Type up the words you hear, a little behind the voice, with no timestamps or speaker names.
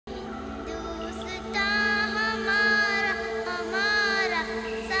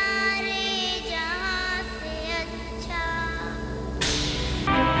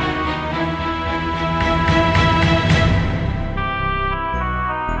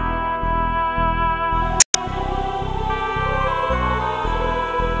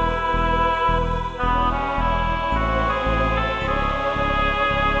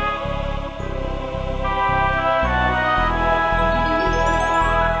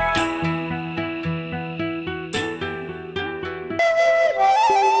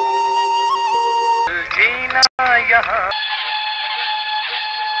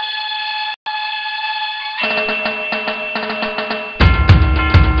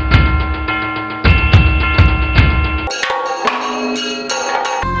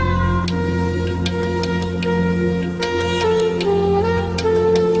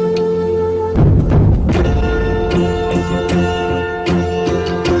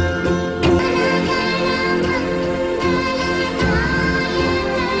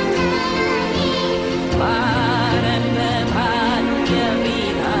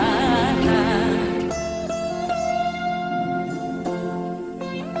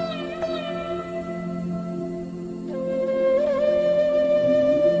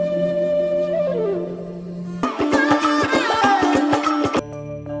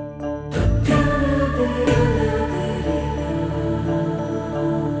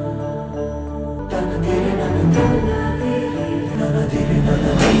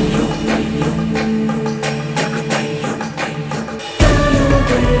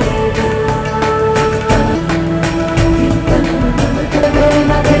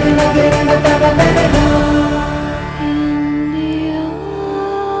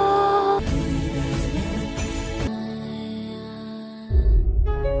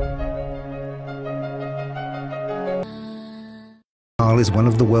Nepal is one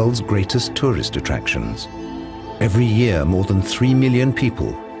of the world's greatest tourist attractions. Every year, more than 3 million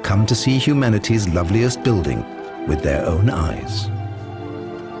people come to see humanity's loveliest building with their own eyes.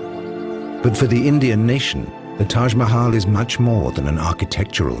 But for the Indian nation, the Taj Mahal is much more than an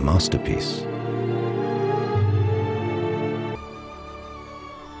architectural masterpiece.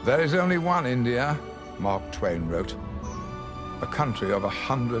 There is only one India, Mark Twain wrote, a country of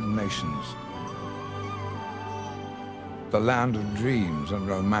 100 nations. The land of dreams and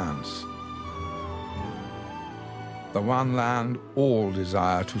romance. The one land all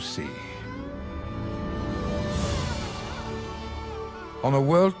desire to see. On a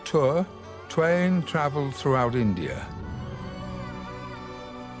world tour, Twain traveled throughout India.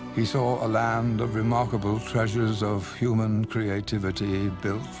 He saw a land of remarkable treasures of human creativity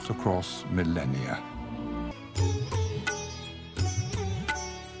built across millennia.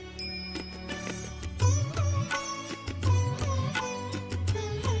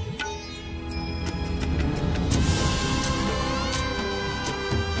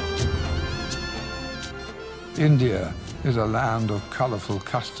 India is a land of colorful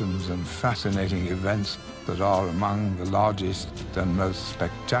customs and fascinating events that are among the largest and most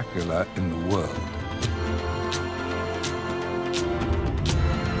spectacular in the world.